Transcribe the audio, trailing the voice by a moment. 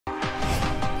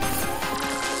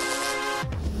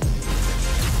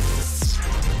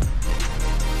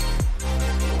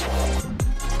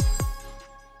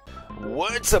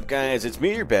What's up, guys? It's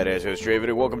me, your badass host Draven,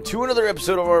 and welcome to another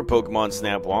episode of our Pokemon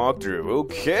Snap walkthrough.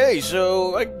 Okay,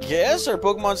 so I guess our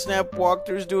Pokemon Snap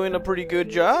walkthrough is doing a pretty good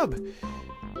job.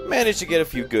 Managed to get a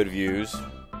few good views,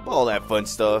 all that fun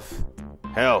stuff.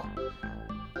 Hell,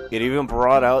 it even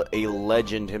brought out a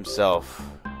legend himself.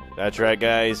 That's right,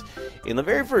 guys. In the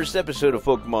very first episode of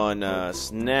Pokemon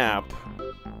Snap,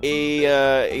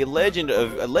 a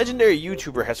legendary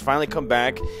YouTuber has finally come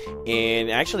back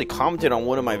and actually commented on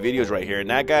one of my videos right here,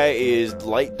 and that guy is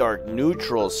Light Dark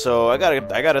Neutral. So I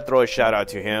gotta throw a shout out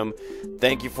to him.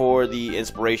 Thank you for the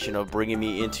inspiration of bringing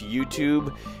me into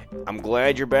YouTube. I'm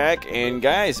glad you're back, and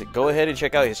guys, go ahead and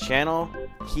check out his channel.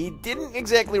 He didn't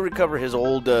exactly recover his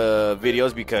old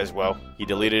videos because, well, he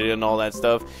deleted it and all that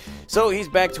stuff. So he's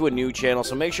back to a new channel,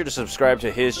 so make sure to subscribe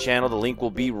to his channel. The link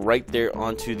will be right there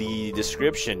onto the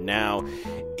description. Now,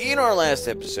 in our last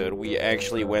episode, we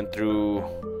actually went through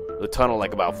the tunnel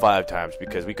like about 5 times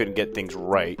because we couldn't get things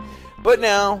right. But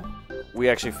now, we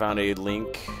actually found a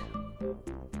link.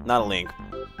 Not a link.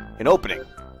 An opening.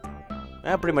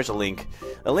 Pretty much a link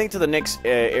to the next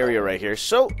area right here.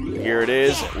 So here it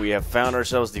is. We have found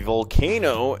ourselves the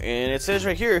Volcano, and it says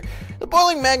right here, the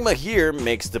boiling magma here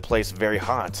makes the place very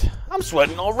hot. I'm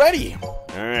sweating already.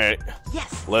 Alright,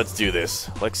 yes, let's do this.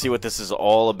 Let's see what this is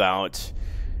all about.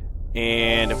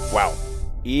 And wow,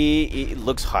 it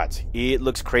looks hot. It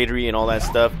looks cratery and all that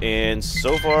stuff, and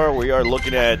so far we are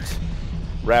looking at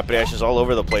rapid ashes all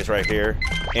over the place right here.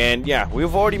 And yeah,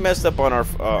 we've already messed up on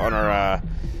our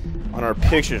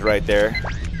pictures right there.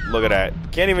 Look at that.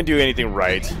 Can't even do anything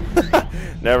right.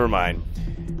 Never mind.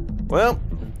 Well,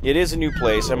 it is a new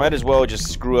place. I might as well just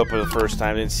screw up for the first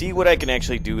time and see what I can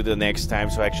actually do the next time,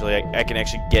 so actually I can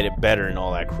actually get it better and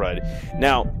all that crud.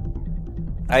 Now,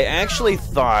 I actually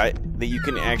thought that you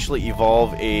can actually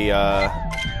evolve a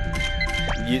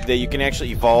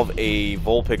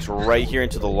Vulpix right here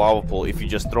into the lava pool if you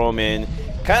just throw them in,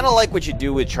 kind of like what you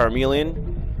do with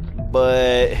Charmeleon,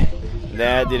 but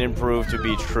that didn't prove to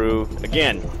be true.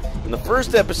 Again, in the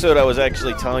first episode I was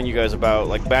actually telling you guys about,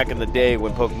 like, back in the day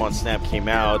when Pokemon Snap came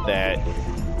out, that,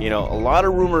 you know, a lot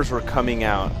of rumors were coming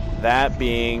out. That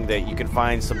being that you can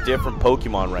find some different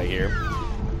Pokemon right here.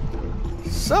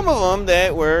 Some of them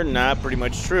that were not pretty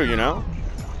much true, you know?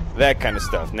 That kind of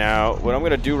stuff. Now, what I'm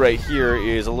going to do right here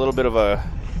is a little bit of a...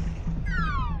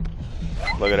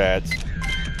 Look at that.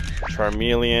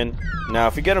 Charmeleon. Now,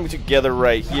 if we get them together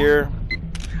right here...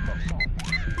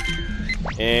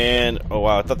 And, oh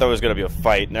wow, I thought that was going to be a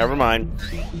fight. Never mind.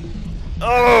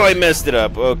 Oh, I messed it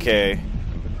up. Okay.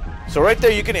 So right there,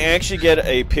 you can actually get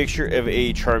a picture of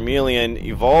a Charmeleon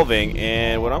evolving.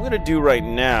 And what I'm going to do right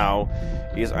now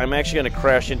is I'm actually going to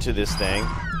crash into this thing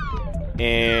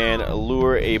and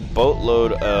lure a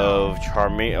boatload of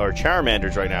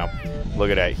Charmanders right now. Look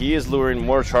at that. He is luring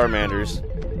more Charmanders.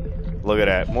 Look at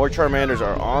that. More Charmanders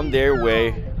are on their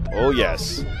way. Oh,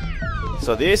 yes.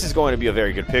 So this is going to be a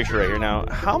very good picture right here. Now,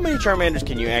 how many Charmanders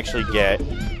can you actually get?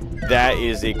 That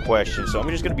is a question. So I'm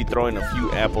just going to be throwing a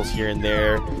few apples here and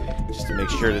there just to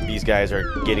make sure that these guys are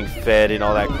getting fed and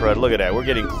all that crud. Look at that. We're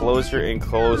getting closer and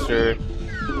closer.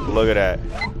 Look at that.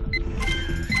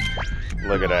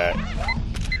 Look at that.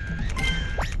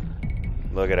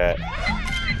 Look at that.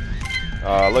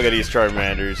 Look at these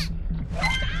Charmanders.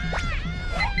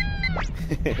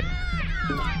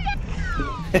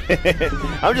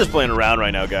 I'm just playing around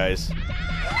right now, guys.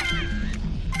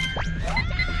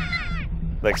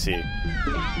 Let's see.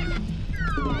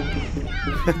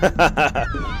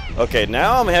 Okay,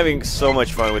 now I'm having so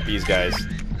much fun with these guys.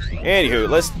 Anywho,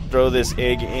 let's throw this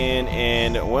egg in,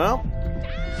 and well,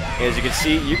 as you can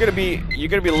see, you're gonna be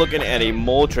looking at a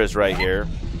Moltres right here.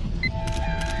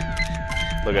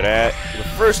 Look at that. The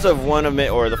first of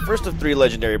the first of 3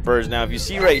 legendary birds. Now, if you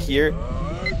see right here,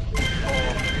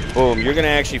 boom, you're going to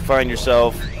actually find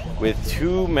yourself with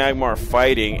 2 Magmar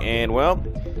fighting, and well,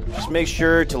 just make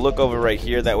sure to look over right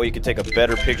here. That way you can take a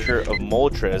better picture of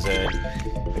Moltres. And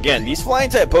again, these flying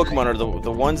type Pokemon are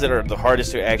the ones that are the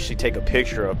hardest to actually take a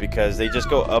picture of because they just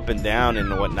go up and down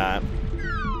and whatnot.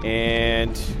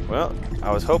 And, well,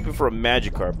 I was hoping for a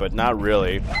Magikarp, but not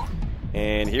really.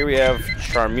 And here we have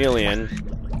Charmeleon.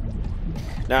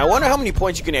 Now, I wonder how many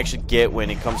points you can actually get when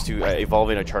it comes to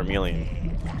evolving a Charmeleon.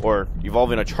 Or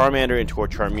evolving a Charmander into a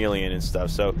Charmeleon and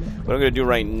stuff. So what I'm going to do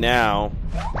right now,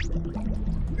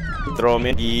 throw him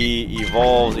in. He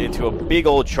evolves into a big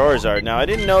old Charizard. Now, I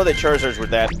didn't know that Charizards were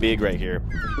that big right here.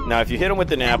 Now, if you hit him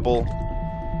with an apple,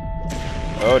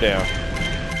 oh damn,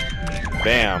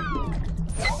 bam.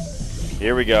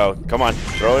 Here we go. Come on,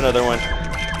 throw another one.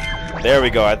 There we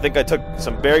go. I think I took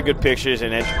some very good pictures,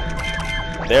 and then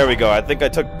There we go. I think I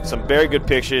took some very good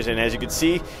pictures, and as you can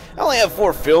see, I only have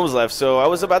 4 films left, so I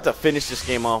was about to finish this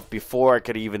game off before I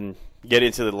could even get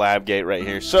into the lab gate right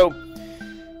here. So,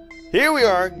 here we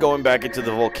are, going back into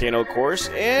the Volcano course,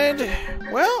 and,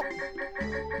 well,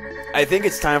 I think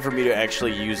it's time for me to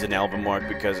actually use an album mark,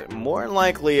 because more than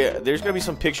likely, there's going to be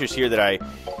some pictures here that I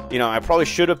probably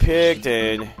should have picked,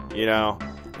 and,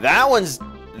 that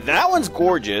one's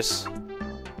gorgeous,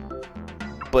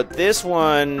 but this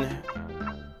one,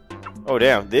 oh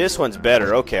damn, this one's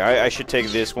better. Okay, I should take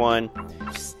this one.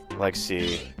 Let's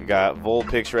see, we got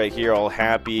Vulpix right here, all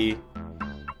happy.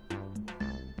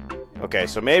 Okay,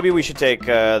 so maybe we should take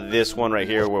this one right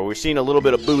here, where we're seeing a little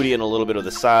bit of booty and a little bit of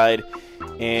the side.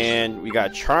 And we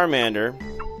got Charmander.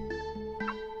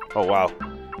 Oh, wow.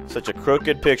 Such a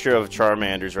crooked picture of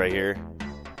Charmanders right here.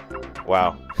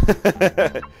 Wow.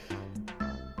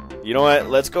 You know what?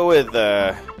 Let's go with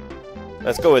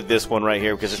this one right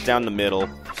here, because it's down the middle.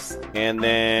 And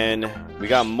then we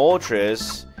got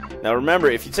Moltres. Now remember,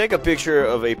 if you take a picture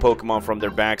of a Pokemon from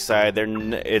their backside,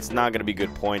 it's not going to be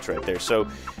good points right there. So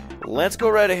let's go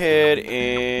right ahead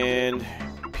and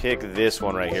pick this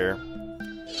one right here.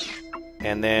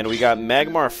 And then we got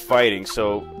Magmar fighting,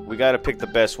 so we got to pick the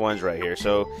best ones right here.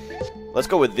 So let's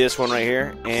go with this one right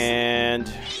here. And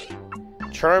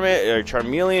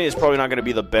Charmeleon is probably not going to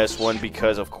be the best one,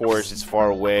 because of course it's far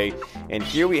away. And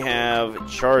here we have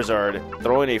Charizard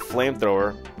throwing a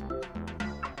flamethrower.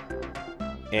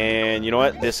 And you know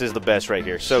what? This is the best right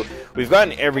here. So we've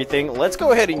gotten everything. Let's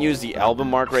go ahead and use the album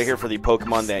mark right here for the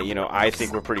Pokemon that, I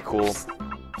think were pretty cool.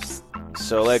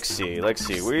 So let's see.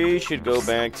 We should go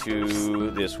back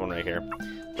to this one right here.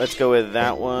 Let's go with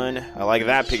that one. I like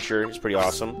that picture. It's pretty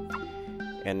awesome.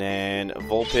 And then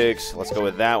Vulpix. Let's go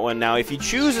with that one. Now, if you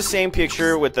choose the same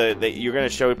picture with that you're going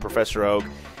to show Professor Oak,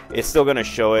 it's still going to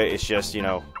show it. It's just,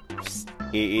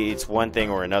 it's one thing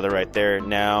or another right there.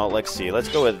 Now, let's see. Let's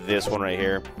go with this one right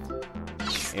here.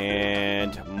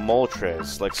 And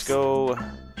Moltres. Let's go.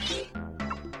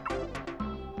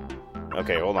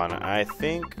 Okay, hold on. I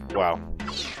think... Wow.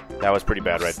 That was pretty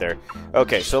bad right there.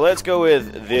 Okay, so let's go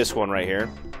with this one right here.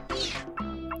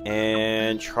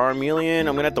 And Charmeleon. I'm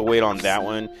going to have to wait on that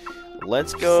one.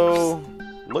 Let's go...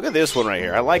 Look at this one right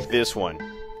here. I like this one.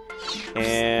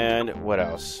 And what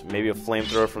else? Maybe a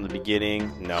flamethrower from the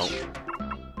beginning. No.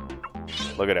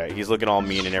 Look at that. He's looking all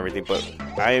mean and everything, but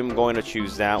I am going to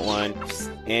choose that one.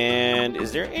 And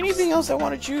is there anything else I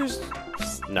want to choose?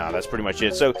 No, that's pretty much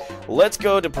it. So let's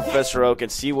go to Professor Oak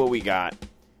and see what we got.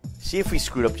 See if we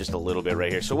screwed up just a little bit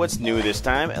right here. So what's new this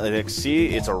time? Let's see.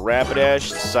 It's a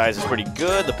Rapidash. The size is pretty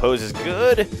good. The pose is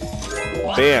good.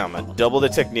 Bam. Double the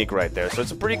technique right there. So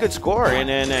it's a pretty good score. And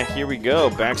then here we go.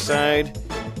 Backside.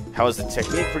 How is the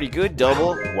technique? Pretty good.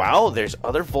 Double. Wow, there's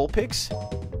other Vulpix.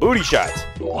 Booty shots.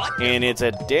 And it's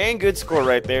a dang good score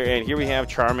right there. And here we have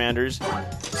Charmanders.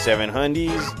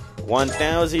 700s.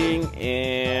 1,000.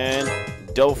 And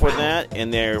double for that.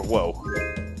 And there, whoa.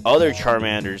 Other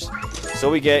Charmanders. So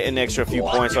we get an extra few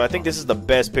points. So I think this is the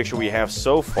best picture we have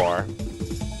so far.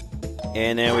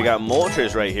 And then we got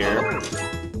Moltres right here.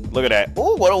 Look at that.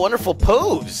 Oh, what a wonderful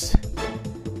pose.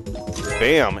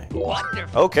 Bam.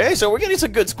 Okay, so we're getting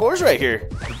some good scores right here.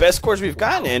 The best scores we've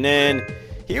gotten. And then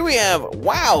here we have,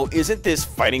 wow, isn't this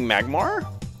Fighting Magmar?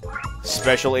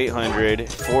 Special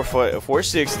 800,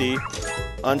 460,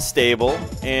 unstable,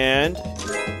 and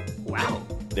wow,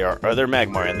 there are other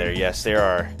Magmar in there. Yes, there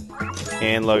are.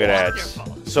 And look at that.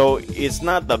 So it's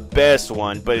not the best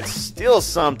one, but it's still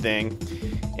something.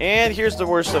 And here's the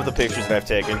worst of the pictures that I've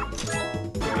taken.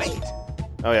 Great.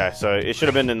 Oh yeah, so it should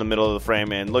have been in the middle of the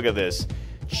frame. And look at this,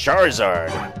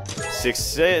 Charizard,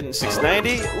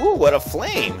 690. Ooh, what a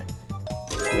flame!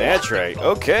 That's right.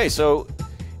 Okay, so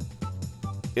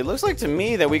it looks like to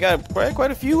me that we got quite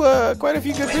a few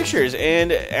good pictures.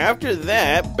 And after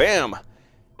that, bam,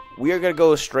 we are gonna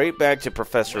go straight back to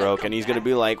Professor Oak, and he's gonna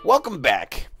be like, "Welcome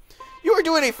back. You are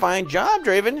doing a fine job,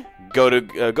 Draven. Go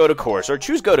to course, or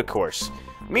choose go to course."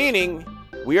 Meaning,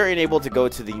 we are able to go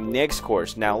to the next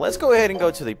course. Now, let's go ahead and go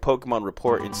to the Pokemon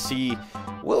report and see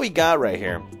what we got right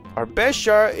here. Our best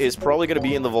shot is probably gonna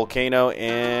be in the Volcano,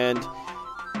 and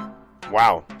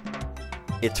wow.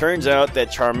 It turns out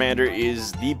that Charmander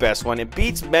is the best one. It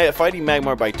beats Fighting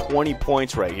Magmar by 20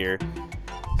 points right here.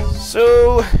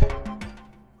 So,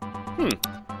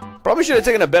 probably should have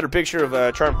taken a better picture of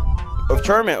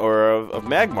Charmander or of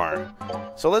Magmar.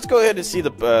 So let's go ahead and see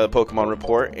the Pokemon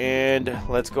report, and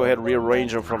let's go ahead and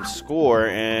rearrange them from score.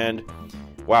 And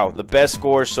wow, the best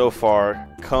scores so far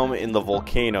come in the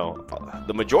Volcano.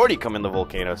 The majority come in the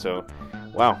Volcano. So,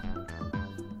 wow,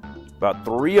 about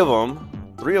 3 of them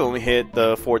 3 of them hit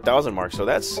the 4,000 mark. So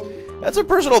that's a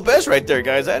personal best right there,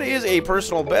 guys. That is a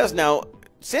personal best. Now,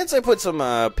 since I put some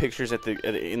pictures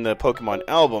in the Pokemon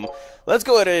album, let's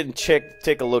go ahead and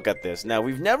take a look at this. Now,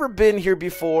 we've never been here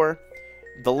before.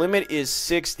 The limit is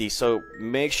 60, so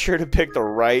make sure to pick the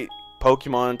right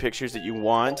Pokemon pictures that you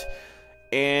want.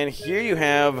 And here you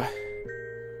have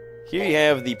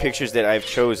the pictures that I've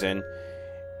chosen.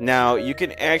 Now, you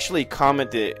can actually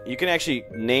comment it. You can actually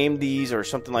name these or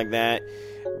something like that.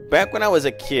 Back when I was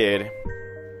a kid,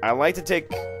 I like to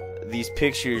take these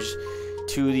pictures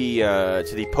to the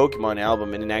Pokemon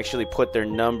album and then actually put their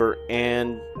number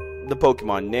and the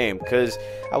Pokemon name, because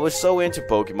I was so into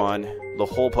Pokemon, the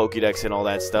whole Pokédex and all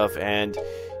that stuff, and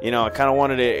you know, I kind of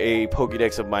wanted a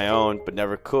Pokédex of my own, but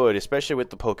never could, especially with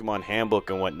the Pokemon handbook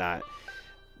and whatnot.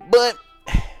 But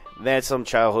that's some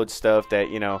childhood stuff that,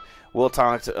 you know, we'll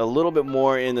talk a little bit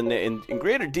more in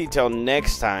greater detail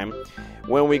next time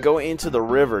when we go into the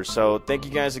river. So thank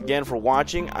you guys again for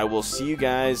watching. I will see you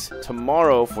guys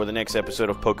tomorrow for the next episode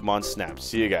of Pokemon Snap.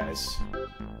 See you guys.